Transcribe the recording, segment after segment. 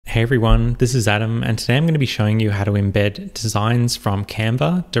Hey everyone, this is Adam, and today I'm going to be showing you how to embed designs from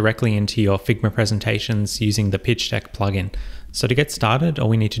Canva directly into your Figma presentations using the pitch deck plugin. So to get started, all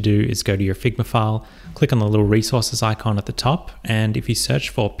we need to do is go to your Figma file, click on the little resources icon at the top, and if you search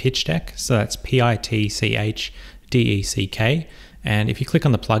for pitch deck, so that's PITCHDECK, and if you click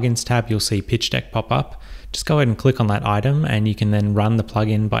on the plugins tab, you'll see pitch deck pop up. Just go ahead and click on that item, and you can then run the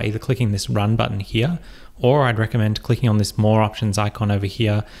plugin by either clicking this run button here, or I'd recommend clicking on this more options icon over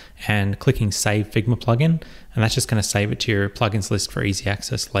here and clicking save Figma plugin, and that's just going to save it to your plugins list for easy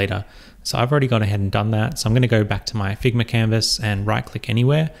access later. So I've already gone ahead and done that. So I'm going to go back to my Figma canvas and right click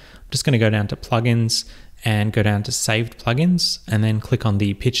anywhere. I'm just going to go down to plugins and go down to saved plugins and then click on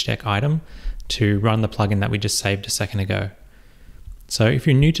the pitch deck item to run the plugin that we just saved a second ago. So if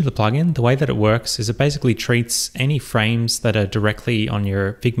you're new to the plugin, the way that it works is it basically treats any frames that are directly on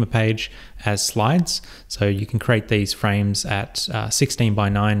your Figma page as slides. So you can create these frames at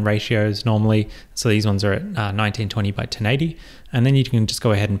 16:9 ratios normally. So these ones are at 1920 by 1080. And then you can just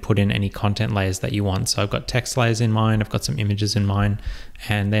go ahead and put in any content layers that you want. So I've got text layers in mine, I've got some images in mine.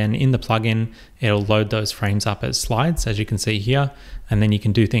 And then in the plugin, it'll load those frames up as slides, as you can see here. And then you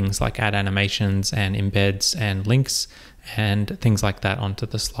can do things like add animations and embeds and links and things like that onto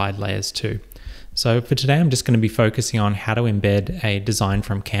the slide layers too. So for today, I'm just going to be focusing on how to embed a design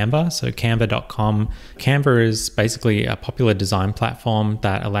from Canva. So canva.com. Canva is basically a popular design platform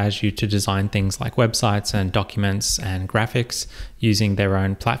that allows you to design things like websites and documents and graphics using their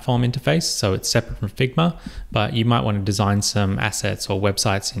own platform interface. So it's separate from Figma, but you might want to design some assets or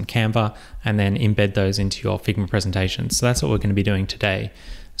websites in Canva and then embed those into your Figma presentation. So that's what we're going to be doing today.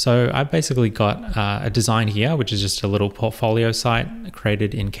 So I've basically got a design here, which is just a little portfolio site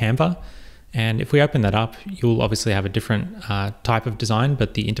created in Canva. And if we open that up, you'll obviously have a different type of design,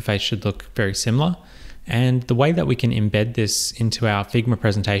 but the interface should look very similar. And the way that we can embed this into our Figma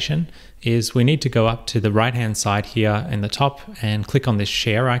presentation is we need to go up to the right-hand side here in the top and click on this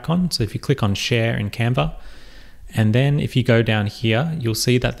share icon. So if you click on share in Canva, and then if you go down here, you'll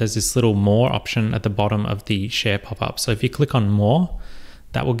see that there's this little more option at the bottom of the share pop-up. So if you click on more,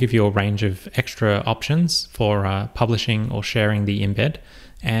 that will give you a range of extra options for publishing or sharing the embed.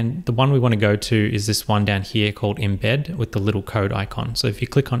 And the one we want to go to is this one down here called embed with the little code icon. So if you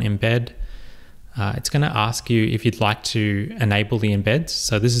click on embed, it's going to ask you if you'd like to enable the embeds.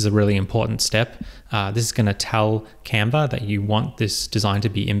 So this is a really important step. This is going to tell Canva that you want this design to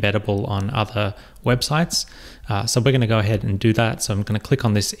be embeddable on other websites. So we're going to go ahead and do that. So I'm going to click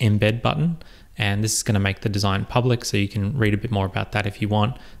on this embed button, and this is going to make the design public, so you can read a bit more about that if you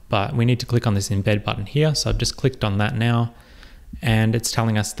want. But we need to click on this embed button here. So I've just clicked on that now, and it's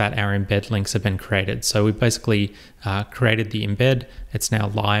telling us that our embed links have been created. So we basically created the embed. It's now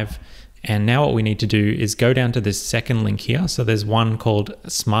live. And now what we need to do is go down to this second link here. So there's one called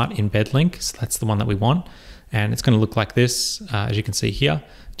Smart Embed Link. So that's the one that we want. And it's going to look like this, as you can see here.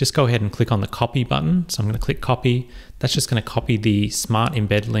 Just go ahead and click on the copy button. So I'm going to click copy. That's just going to copy the Smart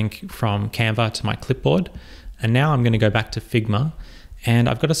Embed link from Canva to my clipboard. And now I'm going to go back to Figma. And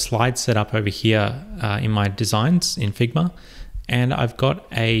I've got a slide set up over here in my designs in Figma. And I've got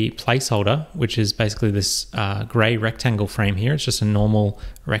a placeholder, which is basically this gray rectangle frame here. It's just a normal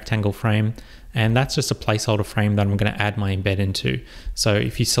rectangle frame. And that's just a placeholder frame that I'm going to add my embed into. So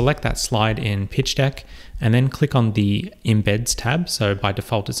if you select that slide in Pitch Deck and then click on the Embeds tab, so by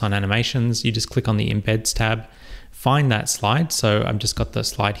default it's on Animations, you just click on the Embeds tab, find that slide. So I've just got the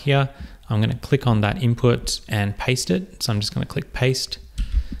slide here. I'm going to click on that input and paste it. So I'm just going to click Paste.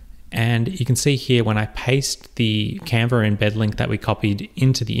 And you can see here when I paste the Canva embed link that we copied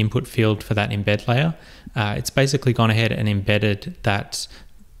into the input field for that embed layer, it's basically gone ahead and embedded that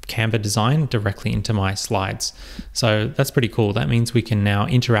Canva design directly into my slides. So that's pretty cool. That means we can now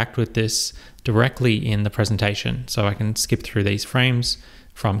interact with this directly in the presentation. So I can skip through these frames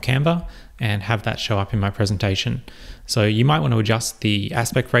from Canva and have that show up in my presentation. So you might want to adjust the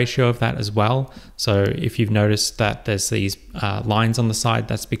aspect ratio of that as well. So if you've noticed that there's these lines on the side,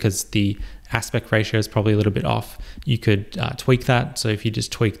 that's because the aspect ratio is probably a little bit off. You could tweak that. So if you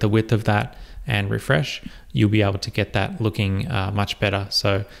just tweak the width of that and refresh, you'll be able to get that looking much better.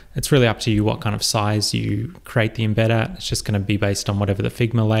 So it's really up to you what kind of size you create the embed at. It's just going to be based on whatever the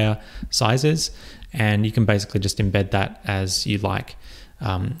Figma layer size is, and you can basically just embed that as you like.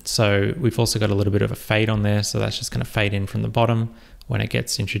 So we've also got a little bit of a fade on there, so that's just going to fade in from the bottom when it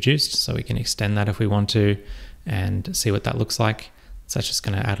gets introduced. So we can extend that if we want to and see what that looks like. So that's just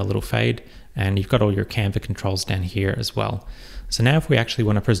going to add a little fade, and you've got all your Canva controls down here as well. So now if we actually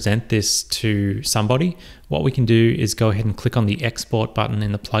want to present this to somebody, what we can do is go ahead and click on the export button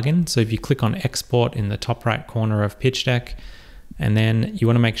in the plugin. So if you click on export in the top right corner of Pitch Deck, And then you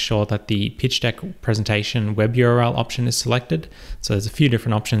want to make sure that the pitch deck presentation web URL option is selected. So there's a few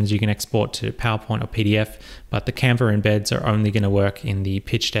different options. You can export to PowerPoint or PDF, but the Canva embeds are only going to work in the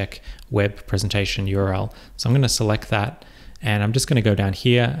pitch deck web presentation URL. So I'm going to select that, and I'm just going to go down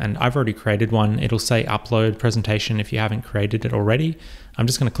here, and I've already created one. It'll say upload presentation if you haven't created it already. I'm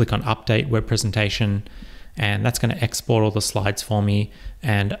just going to click on update web presentation, and that's going to export all the slides for me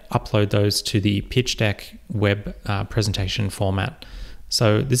and upload those to the pitch deck web presentation format.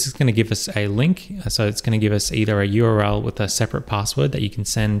 So this is going to give us a link. So it's going to give us either a URL with a separate password that you can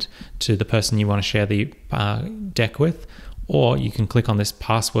send to the person you want to share the deck with, or you can click on this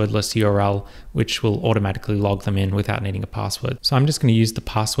passwordless URL, which will automatically log them in without needing a password. So I'm just going to use the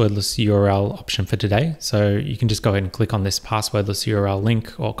passwordless URL option for today. So you can just go ahead and click on this passwordless URL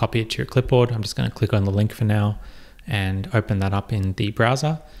link or copy it to your clipboard. I'm just going to click on the link for now and open that up in the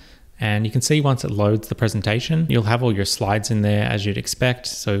browser. And you can see once it loads the presentation, you'll have all your slides in there as you'd expect.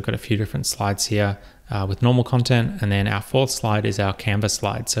 So we've got a few different slides here with normal content. And then our fourth slide is our Canva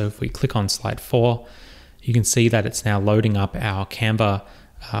slide. So if we click on slide 4, you can see that it's now loading up our Canva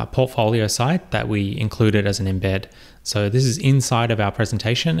portfolio site that we included as an embed. So this is inside of our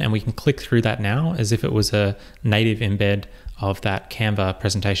presentation, and we can click through that now as if it was a native embed of that Canva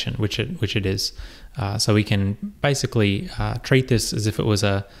presentation, which it is. So we can basically treat this as if it was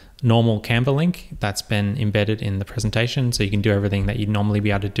a normal Canva link that's been embedded in the presentation. So you can do everything that you'd normally be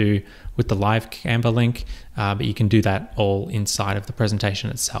able to do with the live Canva link, but you can do that all inside of the presentation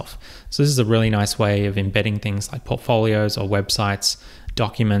itself. So this is a really nice way of embedding things like portfolios or websites,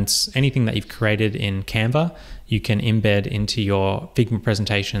 documents, anything that you've created in Canva, you can embed into your Figma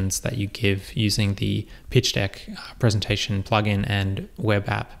presentations that you give using the pitch deck presentation plugin and web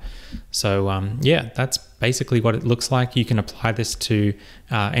app. So yeah, that's basically what it looks like. You can apply this to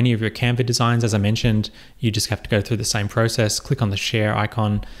any of your Canva designs. As I mentioned, you just have to go through the same process, click on the share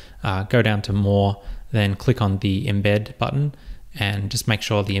icon, go down to more, then click on the embed button and just make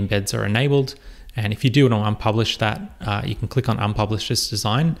sure the embeds are enabled. And if you do want to unpublish that, you can click on unpublish this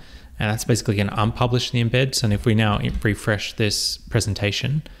design, and that's basically going to unpublish the embeds. And if we now refresh this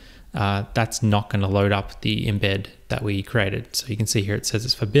presentation, that's not going to load up the embed that we created. So you can see here it says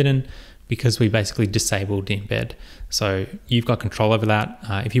it's forbidden because we basically disabled the embed. So you've got control over that.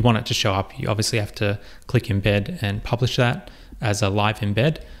 If you want it to show up, you obviously have to click embed and publish that as a live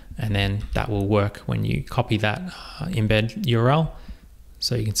embed, and then that will work when you copy that embed URL.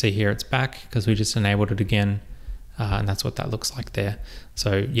 So you can see here it's back because we just enabled it again, and that's what that looks like there.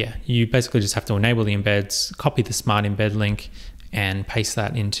 So yeah, you basically just have to enable the embeds, copy the smart embed link, and paste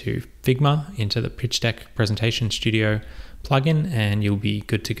that into Figma, into the Pitch Deck Presentation Studio plugin, and you'll be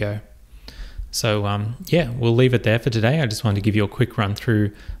good to go. So yeah, we'll leave it there for today. I just wanted to give you a quick run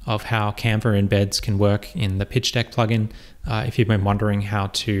through of how Canva embeds can work in the Pitch Deck plugin. If you've been wondering how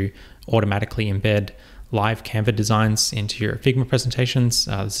to automatically embed live Canva designs into your Figma presentations,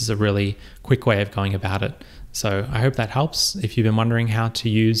 this is a really quick way of going about it. So I hope that helps. If you've been wondering how to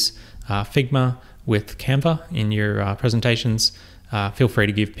use Figma with Canva in your presentations, feel free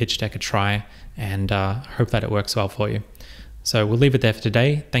to give Pitch Deck a try, and hope that it works well for you. So we'll leave it there for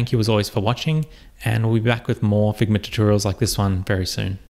today. Thank you as always for watching, and we'll be back with more Figma tutorials like this one very soon.